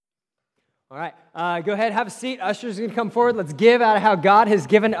All right, go ahead, have a seat. Ushers are going to come forward. Let's give out of how God has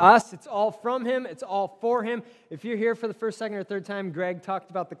given us. It's all from Him. It's all for Him. If you're here for the first, second, or third time, Greg talked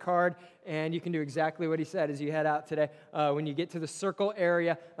about the card, and you can do exactly what he said as you head out today. When you get to the circle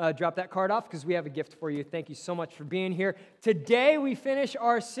area, drop that card off because we have a gift for you. Thank you so much for being here. Today, we finish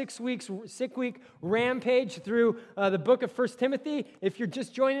our 6 week rampage through the book of 1 Timothy. If you're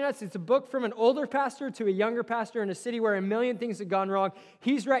just joining us, it's a book from an older pastor to a younger pastor in a city where a million things have gone wrong.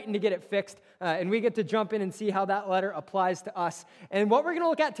 He's writing to get it fixed, and we get to jump in and see how that letter applies to us. And what we're going to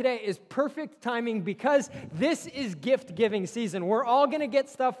look at today is perfect timing because this is gift-giving season. We're all going to get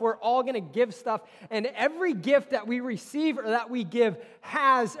stuff. We're all going to give stuff. And every gift that we receive or that we give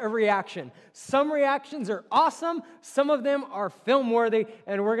has a reaction. Some reactions are awesome. Some of them are film-worthy.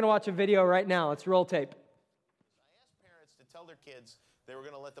 And we're going to watch a video right now. Let's roll tape. I asked parents to tell their kids they were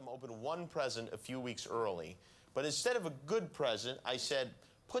going to let them open one present a few weeks early. But instead of a good present, I said,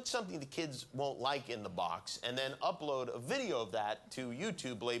 put something the kids won't like in the box and then upload a video of that to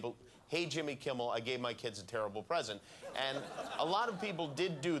YouTube labeled, "Hey Jimmy Kimmel, I gave my kids a terrible present." And a lot of people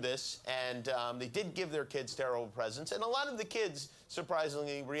did do this, and they did give their kids terrible presents, and a lot of the kids,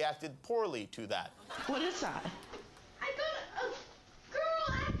 surprisingly, reacted poorly to that. What is that? I got a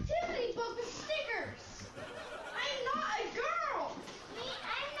girl activity book with stickers. I'm not a girl.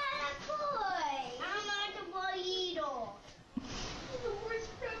 I'm not a boy. I'm not a boy either. The worst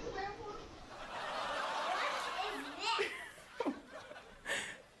present ever.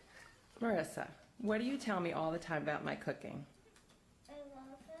 What is this? Marissa, what do you tell me all the time about my cooking? I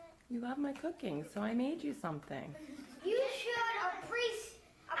love it. You love my cooking, so I made you something. You should appreciate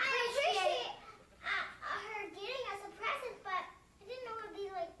her getting us a present, but I didn't know it would be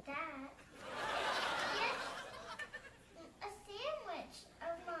like that. Yes, a sandwich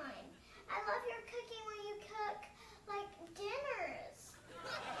of mine. I love your cooking when you cook like dinners,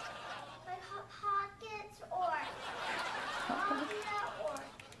 like Hot Pockets or pasta or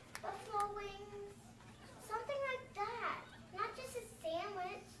buffalo wings, something like that. Not just a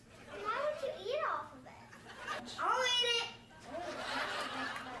sandwich. Why would you eat off of it? I'll eat it.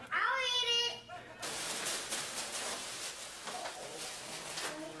 I'll eat it.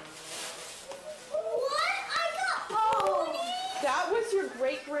 What? I got ponies? That was your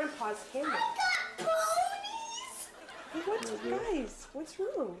great-grandpa's hammer. I got ponies? What? Guys, what's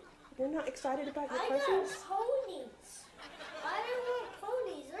wrong? You're not excited about your I presents? got ponies. I don't want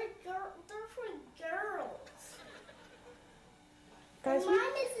ponies. They're for girls. Guys,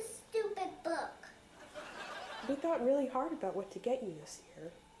 Mine is a stupid book. we thought really hard about what to get you this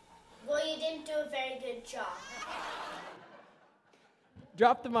year. Well, you didn't do a very good job.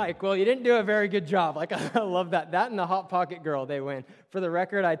 Drop the mic. Well, you didn't do a very good job. Like, I love that. That and the Hot Pocket girl, they win. For the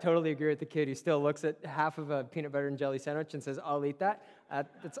record, I totally agree with the kid who still looks at half of a peanut butter and jelly sandwich and says, "I'll eat that."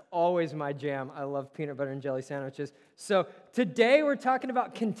 That's always my jam. I love peanut butter and jelly sandwiches. So today we're talking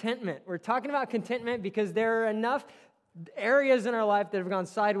about contentment. We're talking about contentment because there are enough areas in our life that have gone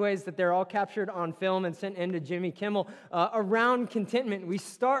sideways that they're all captured on film and sent into Jimmy Kimmel around contentment. We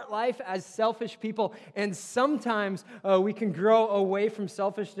start life as selfish people, and sometimes we can grow away from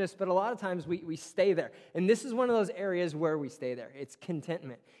selfishness, but a lot of times we stay there. And this is one of those areas where we stay there. It's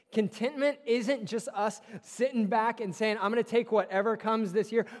contentment. Contentment isn't just us sitting back and saying, I'm going to take whatever comes this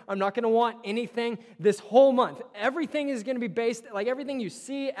year. I'm not going to want anything this whole month. Everything is going to be based, like everything you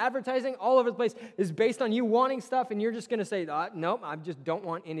see, advertising all over the place is based on you wanting stuff, and you're just going to say, nope, I just don't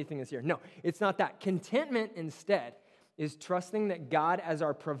want anything this year. No, it's not that. Contentment instead is trusting that God as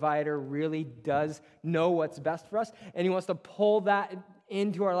our provider really does know what's best for us, and He wants to pull that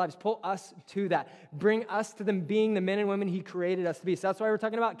into our lives, pull us to that, bring us to them being the men and women He created us to be. So that's why we're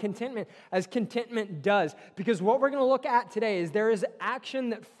talking about contentment, as contentment does. Because what we're going to look at today is there is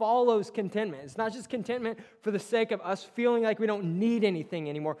action that follows contentment. It's not just contentment for the sake of us feeling like we don't need anything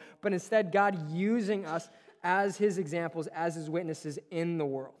anymore, but instead God using us as His examples, as His witnesses in the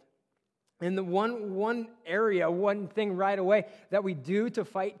world. And the one thing right away that we do to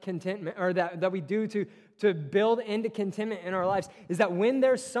fight contentment, or that we do to build into contentment in our lives, is that when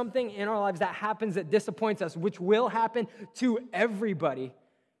there's something in our lives that happens that disappoints us, which will happen to everybody,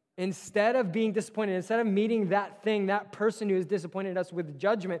 instead of being disappointed, instead of meeting that thing, that person who has disappointed us with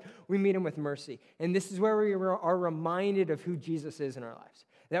judgment, we meet him with mercy. And this is where we are reminded of who Jesus is in our lives.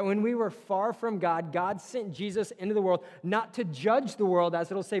 That when we were far from God, God sent Jesus into the world, not to judge the world,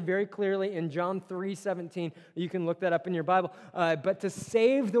 as it'll say very clearly in John 3:17. You can look that up in your Bible. But to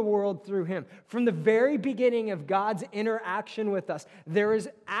save the world through Him. From the very beginning of God's interaction with us, there is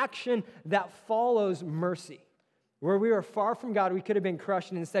action that follows mercy. Where we were far from God, we could have been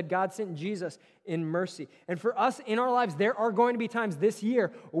crushed, and instead God sent Jesus in mercy. And for us in our lives, there are going to be times this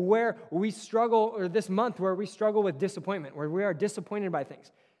year where we struggle, or this month, where we struggle with disappointment, where we are disappointed by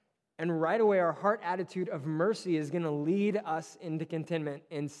things. And right away, our heart attitude of mercy is going to lead us into contentment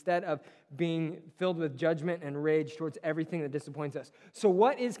instead of being filled with judgment and rage towards everything that disappoints us. So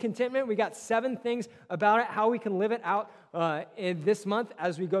what is contentment? We got 7 things about it, how we can live it out in this month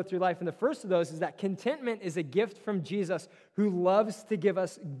as we go through life. And the first of those is that contentment is a gift from Jesus who loves to give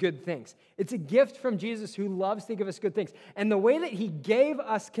us good things. It's a gift from Jesus who loves to give us good things. And the way that he gave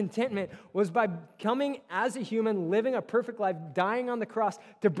us contentment was by coming as a human, living a perfect life, dying on the cross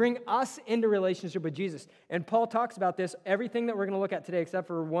to bring us into relationship with Jesus. And Paul talks about this. Everything that we're going to look at today, except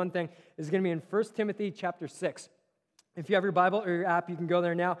for one thing, is going to be in 1 Timothy chapter 6. If you have your Bible or your app, you can go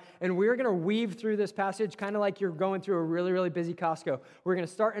there now. And we're going to weave through this passage kind of like you're going through a really, really busy Costco. We're going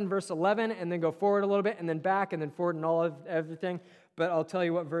to start in verse 11 and then go forward a little bit and then back and then forward and all of everything. But I'll tell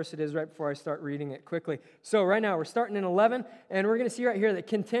you what verse it is right before I start reading it quickly. So right now we're starting in 11, and we're going to see right here that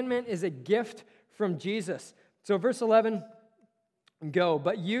contentment is a gift from Jesus. So verse 11, go.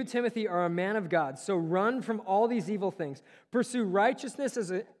 But you, Timothy, are a man of God, so run from all these evil things. Pursue righteousness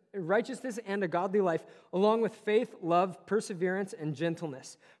and a godly life, along with faith, love, perseverance, and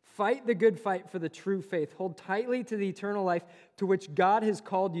gentleness. Fight the good fight for the true faith. Hold tightly to the eternal life to which God has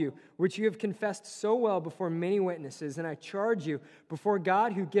called you, which you have confessed so well before many witnesses. And I charge you before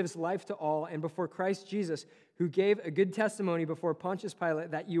God who gives life to all, and before Christ Jesus, who gave a good testimony before Pontius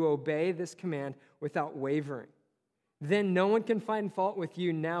Pilate, that you obey this command without wavering. Then no one can find fault with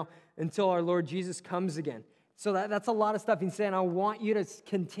you now until our Lord Jesus comes again. So that's a lot of stuff. He's saying, I want you to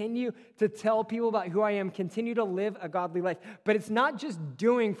continue to tell people about who I am, continue to live a godly life. But it's not just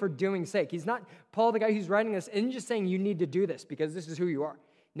doing for doing's sake. He's not, Paul, the guy who's writing this, isn't just saying you need to do this because this is who you are.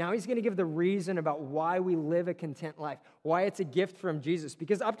 Now he's going to give the reason about why we live a content life, why it's a gift from Jesus.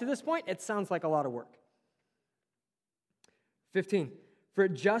 Because up to this point, it sounds like a lot of work. 15, for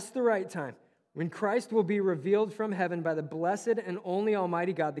at just the right time, when Christ will be revealed from heaven by the blessed and only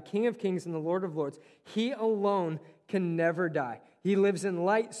Almighty God, the King of kings and the Lord of lords, he alone can never die. He lives in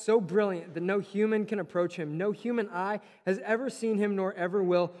light so brilliant that no human can approach him. No human eye has ever seen him nor ever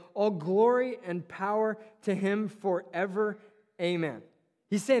will. All glory and power to him forever. Amen.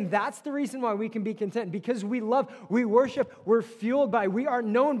 He's saying that's the reason why we can be content, because we love, we worship, we're fueled by, we are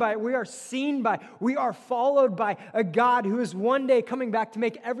known by, we are seen by, we are followed by a God who is one day coming back to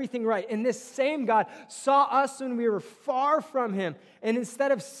make everything right. And this same God saw us when we were far from him. And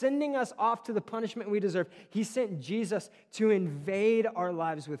instead of sending us off to the punishment we deserve, he sent Jesus to invade our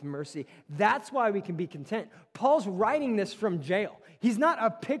lives with mercy. That's why we can be content. Paul's writing this from jail. He's not a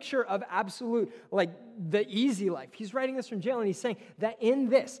picture of absolute, like, the easy life. He's writing this from jail, and he's saying that in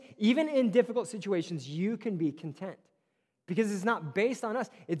this, even in difficult situations, you can be content. Because it's not based on us,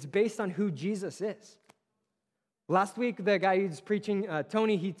 it's based on who Jesus is. Last week, the guy who's preaching,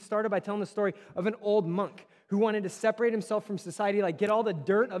 Tony, he started by telling the story of an old monk who wanted to separate himself from society, like get all the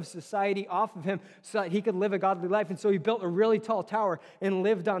dirt of society off of him so that he could live a godly life. And so he built a really tall tower and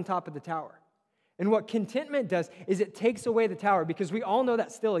lived on top of the tower. And what contentment does is it takes away the tower, because we all know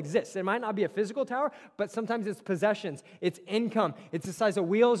that still exists. It might not be a physical tower, but sometimes it's possessions, it's income, it's the size of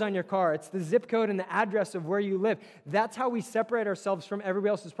wheels on your car, it's the zip code and the address of where you live. That's how we separate ourselves from everybody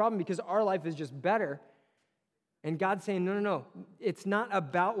else's problem, because our life is just better. And God's saying, no. It's not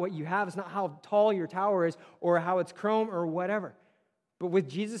about what you have. It's not how tall your tower is or how it's chrome or whatever. But with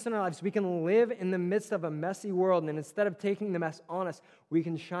Jesus in our lives, we can live in the midst of a messy world, and instead of taking the mess on us, we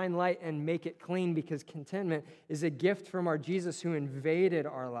can shine light and make it clean, because contentment is a gift from our Jesus who invaded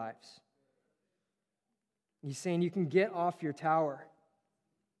our lives. He's saying you can get off your tower,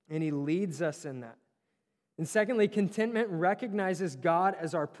 and he leads us in that. And secondly, contentment recognizes God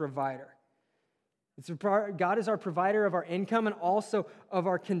as our provider. God is our provider of our income and also of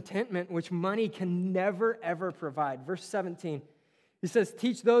our contentment, which money can never, ever provide. Verse 17. He says,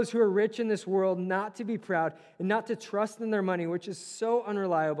 teach those who are rich in this world not to be proud and not to trust in their money, which is so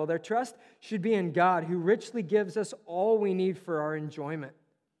unreliable. Their trust should be in God, who richly gives us all we need for our enjoyment.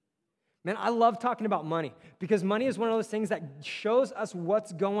 Man, I love talking about money, because money is one of those things that shows us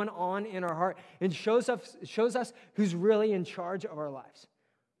what's going on in our heart and shows us who's really in charge of our lives.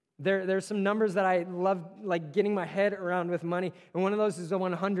 There's some numbers that I love, like getting my head around with money, and one of those is the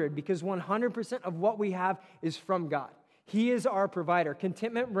 100, because 100% of what we have is from God. He is our provider.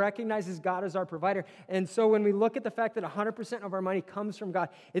 Contentment recognizes God as our provider. And so when we look at the fact that 100% of our money comes from God,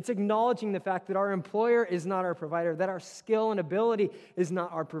 it's acknowledging the fact that our employer is not our provider, that our skill and ability is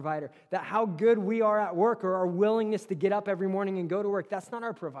not our provider, that how good we are at work or our willingness to get up every morning and go to work, that's not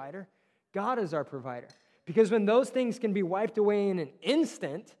our provider. God is our provider. Because when those things can be wiped away in an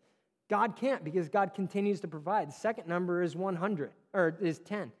instant, God can't, because God continues to provide. The second number is 100, or is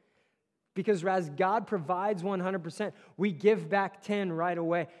 10. Because as God provides 100%, we give back 10 right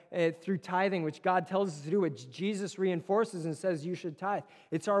away through tithing, which God tells us to do, which Jesus reinforces and says you should tithe.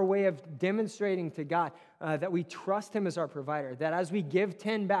 It's our way of demonstrating to God that we trust him as our provider, that as we give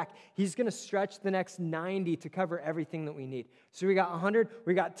 10 back, he's going to stretch the next 90 to cover everything that we need. So we got 100,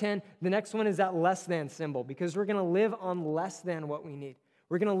 we got 10. The next one is that less than symbol, because we're going to live on less than what we need.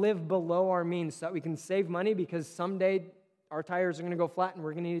 We're going to live below our means so that we can save money, because someday our tires are going to go flat and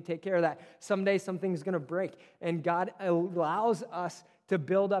we're going to need to take care of that. Someday something's going to break. And God allows us to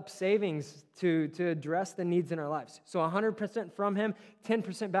build up savings to address the needs in our lives. So 100% from him,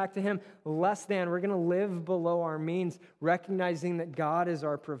 10% back to him, less than. We're going to live below our means, recognizing that God is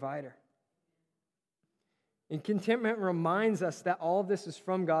our provider. And contentment reminds us that all of this is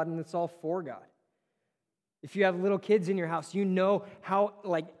from God and it's all for God. If you have little kids in your house, you know how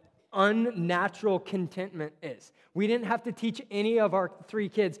unnatural contentment is. We didn't have to teach any of our 3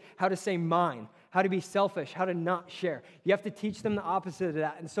 kids how to say mine, how to be selfish, how to not share. You have to teach them the opposite of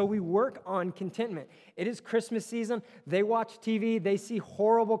that. And so we work on contentment. It is Christmas season. They watch TV. They see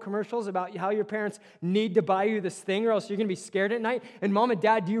horrible commercials about how your parents need to buy you this thing or else you're going to be scared at night. And mom and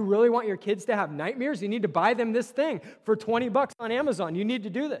dad, do you really want your kids to have nightmares? You need to buy them this thing for $20 on Amazon. You need to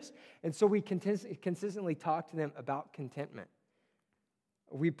do this. And so we consistently talk to them about contentment.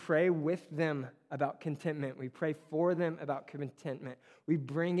 We pray with them about contentment. We pray for them about contentment. We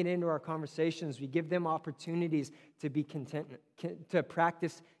bring it into our conversations. We give them opportunities to be content, to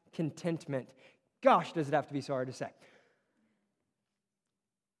practice contentment. Gosh, does it have to be so hard to say?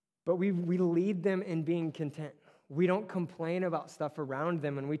 But we lead them in being content. We don't complain about stuff around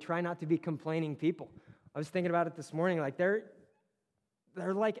them, and we try not to be complaining people. I was thinking about it this morning,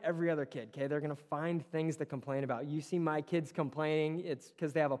 they're like every other kid, okay? They're going to find things to complain about. You see my kids complaining, it's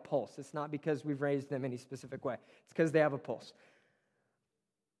because they have a pulse. It's not because we've raised them any specific way. It's because they have a pulse.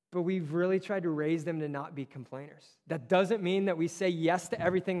 But we've really tried to raise them to not be complainers. That doesn't mean that we say yes to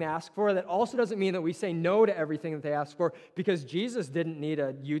everything they ask for. That also doesn't mean that we say no to everything that they ask for, because Jesus didn't need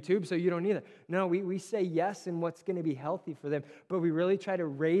a YouTube, so you don't either. No, we say yes in what's going to be healthy for them, but we really try to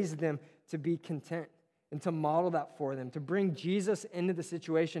raise them to be content and to model that for them, to bring Jesus into the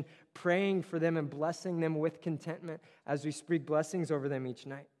situation, praying for them and blessing them with contentment as we speak blessings over them each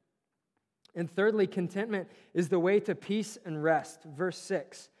night. And thirdly, contentment is the way to peace and rest. Verse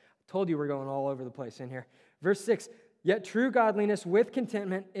 6. I told you we're going all over the place in here. Verse 6. Yet true godliness with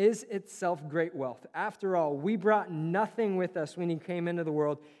contentment is itself great wealth. After all, we brought nothing with us when we came into the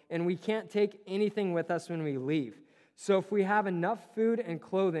world, and we can't take anything with us when we leave. So if we have enough food and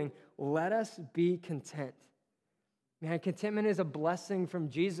clothing, let us be content. Man, contentment is a blessing from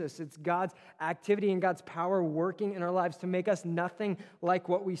Jesus. It's God's activity and God's power working in our lives to make us nothing like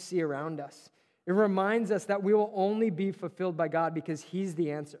what we see around us. It reminds us that we will only be fulfilled by God because he's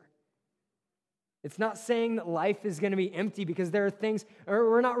the answer. It's not saying that life is going to be empty because there are things, or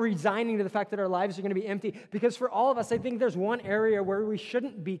we're not resigning to the fact that our lives are going to be empty, because for all of us, I think there's one area where we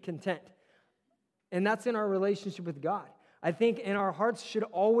shouldn't be content, and that's in our relationship with God. I think in our hearts should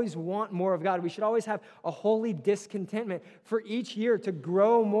always want more of God. We should always have a holy discontentment for each year to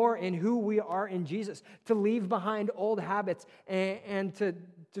grow more in who we are in Jesus, to leave behind old habits and to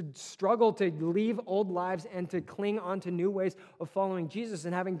struggle to leave old lives and to cling on to new ways of following Jesus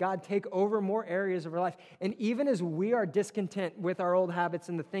and having God take over more areas of our life. And even as we are discontent with our old habits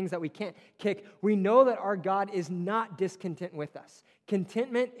and the things that we can't kick, we know that our God is not discontent with us.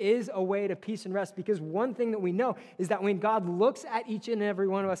 Contentment is a way to peace and rest, because one thing that we know is that when God looks at each and every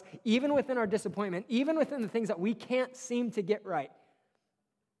one of us, even within our disappointment, even within the things that we can't seem to get right,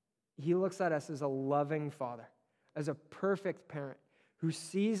 he looks at us as a loving father, as a perfect parent who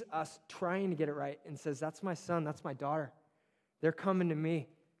sees us trying to get it right and says, that's my son, that's my daughter. They're coming to me.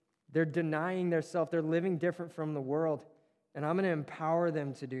 They're denying their self. They're living different from the world, and I'm going to empower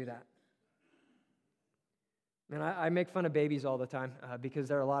them to do that. Man, I make fun of babies all the time because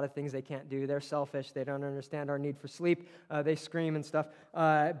there are a lot of things they can't do. They're selfish. They don't understand our need for sleep. They scream and stuff.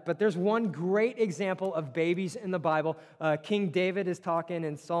 But there's one great example of babies in the Bible. King David is talking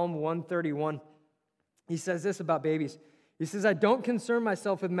in Psalm 131. He says this about babies. He says, I don't concern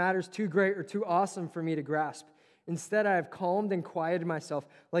myself with matters too great or too awesome for me to grasp. Instead, I have calmed and quieted myself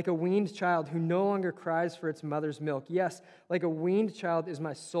like a weaned child who no longer cries for its mother's milk. Yes, like a weaned child is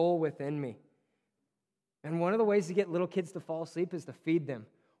my soul within me. And one of the ways to get little kids to fall asleep is to feed them.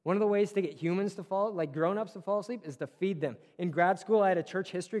 One of the ways to get humans to fall, like grown-ups to fall asleep, is to feed them. In grad school, I had a church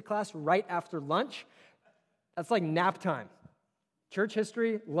history class right after lunch. That's like nap time. Church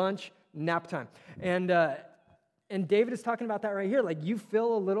history, lunch, nap time. And David is talking about that right here. Like, you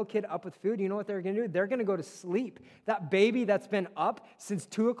fill a little kid up with food, you know what they're going to do? They're going to go to sleep. That baby that's been up since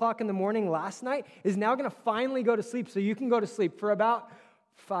 2 o'clock in the morning last night is now going to finally go to sleep, so you can go to sleep for about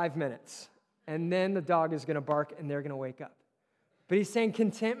 5 minutes. And then the dog is going to bark, and they're going to wake up. But he's saying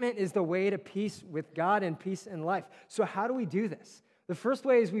contentment is the way to peace with God and peace in life. So how do we do this? The first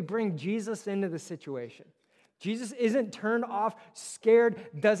way is we bring Jesus into the situation. Jesus isn't turned off, scared,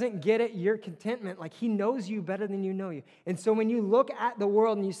 doesn't get at your contentment. Like, he knows you better than you know you. And so when you look at the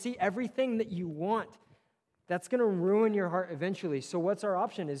world and you see everything that you want, that's going to ruin your heart eventually. So what's our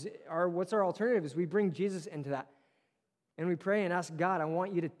option? What's our alternative? Is we bring Jesus into that. And we pray and ask God, I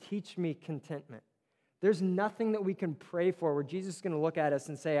want you to teach me contentment. There's nothing that we can pray for where Jesus is going to look at us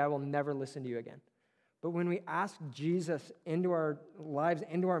and say, I will never listen to you again. But when we ask Jesus into our lives,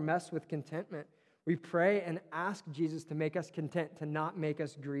 into our mess with contentment, we pray and ask Jesus to make us content, to not make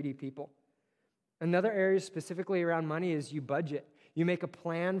us greedy people. Another area specifically around money is you budget. You make a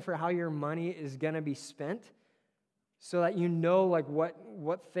plan for how your money is going to be spent so that you know like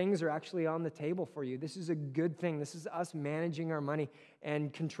what things are actually on the table for you. This is a good thing. This is us managing our money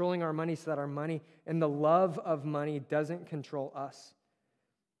and controlling our money so that our money and the love of money doesn't control us.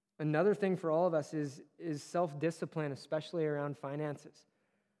 Another thing for all of us is self-discipline, especially around finances.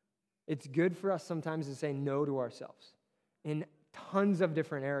 It's good for us sometimes to say no to ourselves in tons of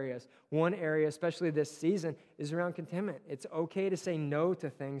different areas. One area, especially this season, is around contentment. It's okay to say no to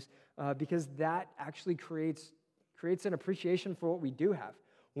things because that actually creates an appreciation for what we do have.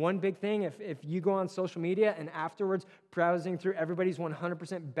 One big thing, if you go on social media and afterwards browsing through everybody's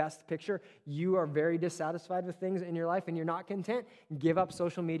 100% best picture, you are very dissatisfied with things in your life and you're not content, give up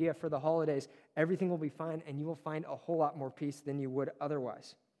social media for the holidays. Everything will be fine and you will find a whole lot more peace than you would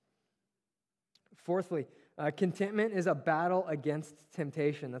otherwise. Fourthly, contentment is a battle against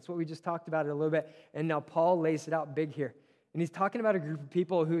temptation. That's what we just talked about it a little bit. And now Paul lays it out big here. And he's talking about a group of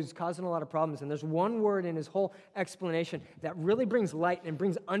people who's causing a lot of problems. And there's one word in his whole explanation that really brings light and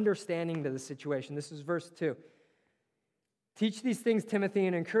brings understanding to the situation. This is verse 2. Teach these things, Timothy,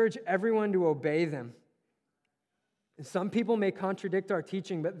 and encourage everyone to obey them. And some people may contradict our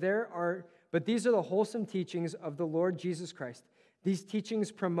teaching, but these are the wholesome teachings of the Lord Jesus Christ. These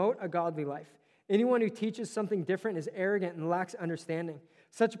teachings promote a godly life. Anyone who teaches something different is arrogant and lacks understanding.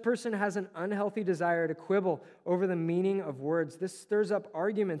 Such a person has an unhealthy desire to quibble over the meaning of words. This stirs up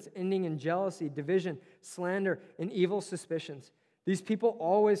arguments ending in jealousy, division, slander, and evil suspicions. These people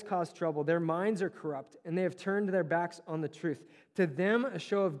always cause trouble. Their minds are corrupt, and they have turned their backs on the truth. To them, a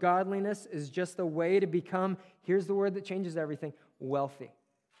show of godliness is just the way to become, here's the word that changes everything, wealthy.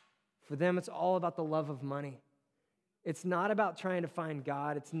 For them, it's all about the love of money. It's not about trying to find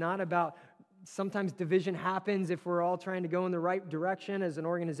God. It's not about sometimes division happens if we're all trying to go in the right direction as an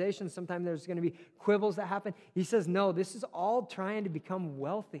organization. Sometimes there's going to be quibbles that happen. He says, no, this is all trying to become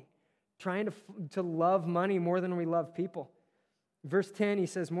wealthy, trying to love money more than we love people. Verse 10, he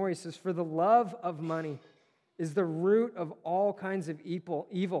says more. He says, for the love of money is the root of all kinds of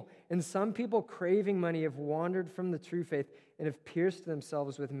evil. And some people craving money have wandered from the true faith and have pierced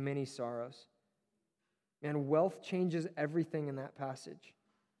themselves with many sorrows. Man, wealth changes everything in that passage.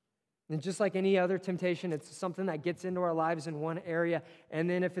 And just like any other temptation, it's something that gets into our lives in one area. And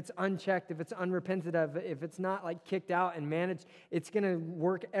then if it's unchecked, if it's unrepented of, if it's not like kicked out and managed, it's going to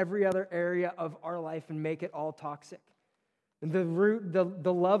work every other area of our life and make it all toxic. And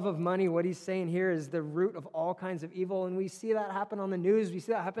the love of money, what he's saying here is the root of all kinds of evil. And we see that happen on the news. We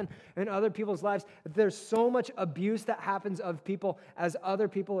see that happen in other people's lives. There's so much abuse that happens of people as other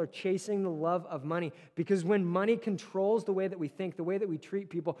people are chasing the love of money. Because when money controls the way that we think, the way that we treat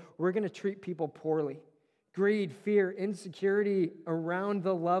people, we're going to treat people poorly. Greed, fear, insecurity around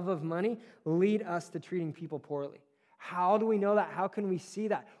the love of money lead us to treating people poorly. How do we know that? How can we see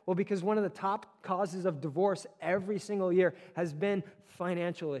that? Well, because one of the top causes of divorce every single year has been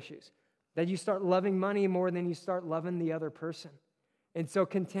financial issues. That you start loving money more than you start loving the other person. And so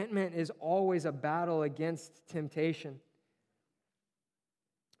contentment is always a battle against temptation.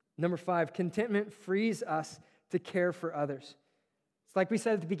 Number 5, contentment frees us to care for others. It's like we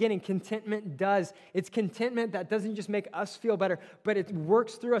said at the beginning, contentment does. It's contentment that doesn't just make us feel better, but it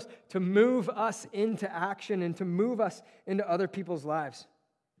works through us to move us into action and to move us into other people's lives.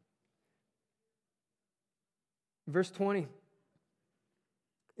 Verse 20,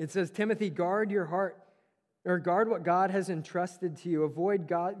 it says, Timothy, guard your heart, or guard what God has entrusted to you. Avoid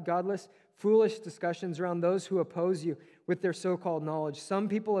godless, foolish discussions around those who oppose you with their so-called knowledge. Some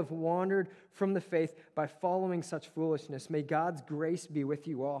people have wandered from the faith by following such foolishness. May God's grace be with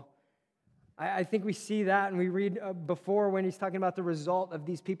you all. I think we see that, and we read before when he's talking about the result of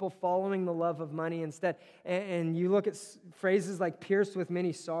these people following the love of money instead. And you look at phrases like pierced with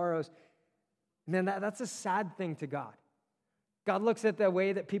many sorrows. Man, that's a sad thing to God. God looks at the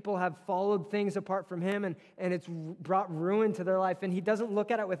way that people have followed things apart from him, and it's brought ruin to their life. And he doesn't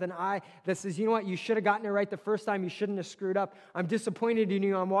look at it with an eye that says, you know what, you should have gotten it right the first time. You shouldn't have screwed up. I'm disappointed in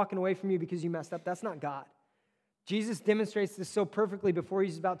you. I'm walking away from you because you messed up. That's not God. Jesus demonstrates this so perfectly before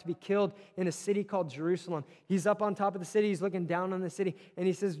he's about to be killed in a city called Jerusalem. He's up on top of the city. He's looking down on the city, and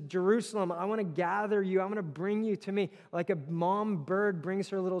he says, Jerusalem, I want to gather you. I want to bring you to me like a mom bird brings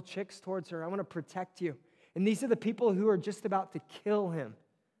her little chicks towards her. I want to protect you. And these are the people who are just about to kill him.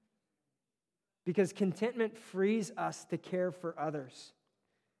 Because contentment frees us to care for others.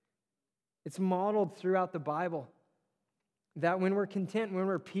 It's modeled throughout the Bible that when we're content, when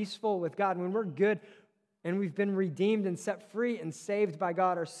we're peaceful with God, when we're good, and we've been redeemed and set free and saved by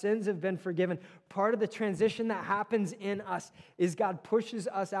God, our sins have been forgiven. Part of the transition that happens in us is God pushes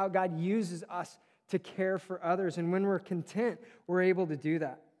us out. God uses us to care for others. And when we're content, we're able to do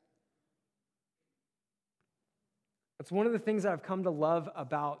that. It's one of the things that I've come to love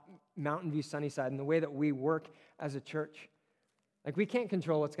about Mountain View Sunnyside and the way that we work as a church. Like, we can't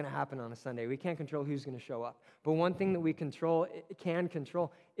control what's going to happen on a Sunday. We can't control who's going to show up. But one thing that we can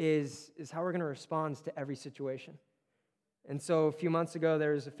control is how we're going to respond to every situation. And so a few months ago,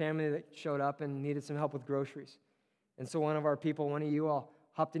 there was a family that showed up and needed some help with groceries. And so one of our people, one of you all,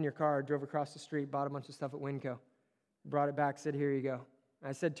 hopped in your car, drove across the street, bought a bunch of stuff at Winco, brought it back, said, here you go.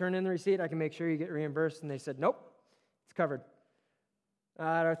 I said, turn in the receipt. I can make sure you get reimbursed. And they said, nope. It's covered.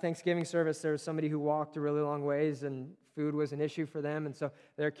 At our Thanksgiving service, there was somebody who walked a really long ways, and food was an issue for them, and so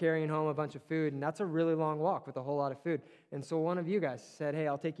they're carrying home a bunch of food, and that's a really long walk with a whole lot of food. And so one of you guys said, hey,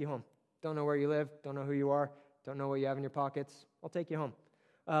 I'll take you home. Don't know where you live, don't know who you are, don't know what you have in your pockets. I'll take you home.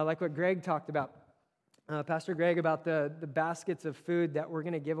 Like what Greg talked about, Pastor Greg, about the baskets of food that we're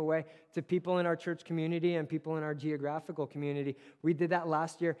going to give away to people in our church community and people in our geographical community. We did that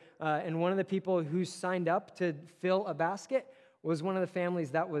last year, and one of the people who signed up to fill a basket was one of the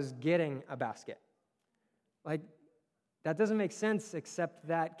families that was getting a basket. Like, that doesn't make sense, except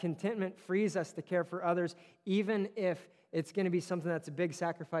that contentment frees us to care for others, even if it's going to be something that's a big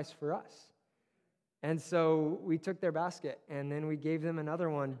sacrifice for us. And so we took their basket, and then we gave them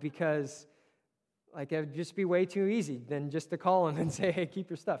another one because it would just be way too easy than just to call them and say, hey, keep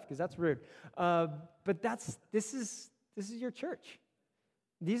your stuff, because that's rude. But this is your church.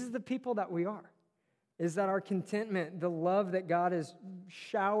 These are the people that we are, is that our contentment, the love that God has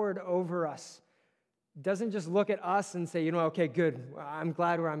showered over us, doesn't just look at us and say, okay, good, I'm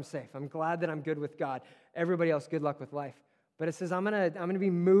glad where I'm safe. I'm glad that I'm good with God. Everybody else, good luck with life. But it says, I'm gonna be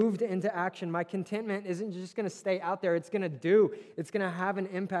moved into action. My contentment isn't just gonna stay out there. It's gonna have an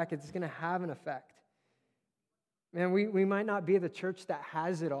impact. It's gonna have an effect. Man, we might not be the church that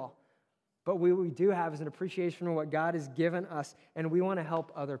has it all, but what we do have is an appreciation for what God has given us, and we want to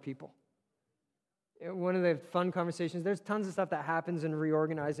help other people. One of the fun conversations, there's tons of stuff that happens in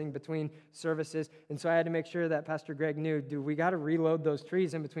reorganizing between services, and so I had to make sure that Pastor Greg knew, dude, we got to reload those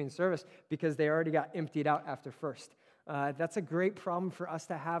trees in between service because they already got emptied out after first. That's a great problem for us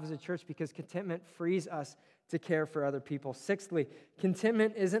to have as a church because contentment frees us to care for other people. Sixthly,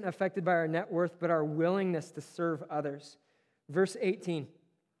 contentment isn't affected by our net worth, but our willingness to serve others. Verse 18.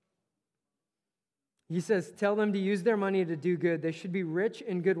 He says, tell them to use their money to do good. They should be rich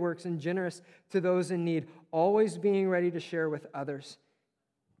in good works and generous to those in need, always being ready to share with others.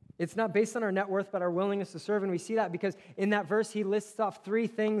 It's not based on our net worth, but our willingness to serve. And we see that because in that verse, he lists off 3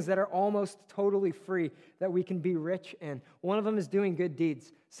 things that are almost totally free that we can be rich in. One of them is doing good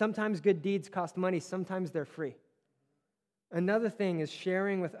deeds. Sometimes good deeds cost money. Sometimes they're free. Another thing is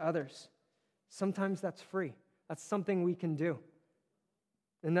sharing with others. Sometimes that's free. That's something we can do.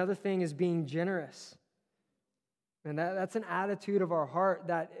 Another thing is being generous. And that's an attitude of our heart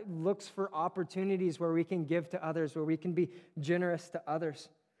that looks for opportunities where we can give to others, where we can be generous to others.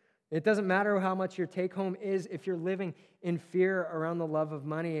 It doesn't matter how much your take home is if you're living in fear around the love of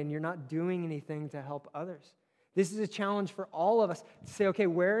money and you're not doing anything to help others. This is a challenge for all of us to say, okay,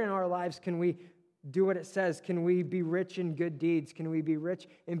 where in our lives can we do what it says? Can we be rich in good deeds? Can we be rich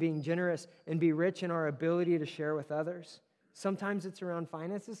in being generous and be rich in our ability to share with others? Sometimes it's around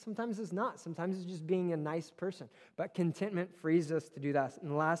finances, sometimes it's not. Sometimes it's just being a nice person. But contentment frees us to do that.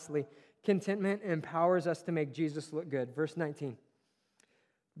 And lastly, contentment empowers us to make Jesus look good. Verse 19.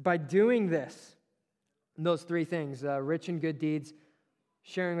 By doing this, those 3 things, rich in good deeds,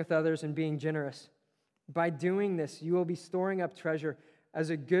 sharing with others, and being generous, by doing this, you will be storing up treasure as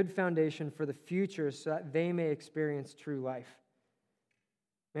a good foundation for the future so that they may experience true life.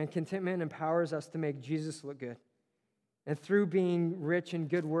 Man, contentment empowers us to make Jesus look good. And through being rich in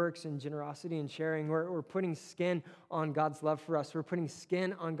good works and generosity and sharing, we're putting skin on God's love for us. We're putting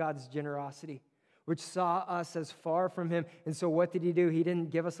skin on God's generosity, which saw us as far from him. And so what did he do? He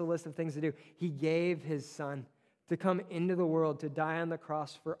didn't give us a list of things to do. He gave his son to come into the world, to die on the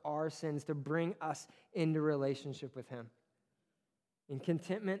cross for our sins, to bring us into relationship with him. And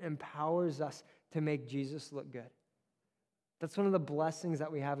contentment empowers us to make Jesus look good. That's one of the blessings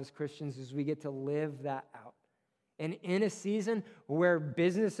that we have as Christians, is we get to live that out. And in a season where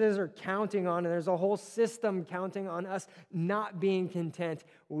businesses are counting on, and there's a whole system counting on us not being content,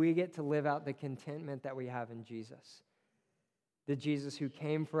 we get to live out the contentment that we have in Jesus. The Jesus who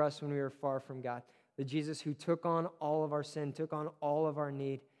came for us when we were far from God. The Jesus who took on all of our sin, took on all of our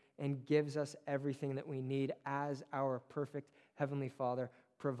need, and gives us everything that we need as our perfect Heavenly Father,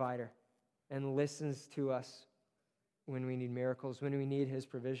 provider, and listens to us when we need miracles, when we need his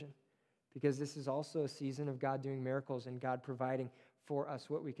provision. Because this is also a season of God doing miracles and God providing for us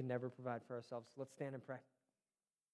what we can never provide for ourselves. Let's stand and pray.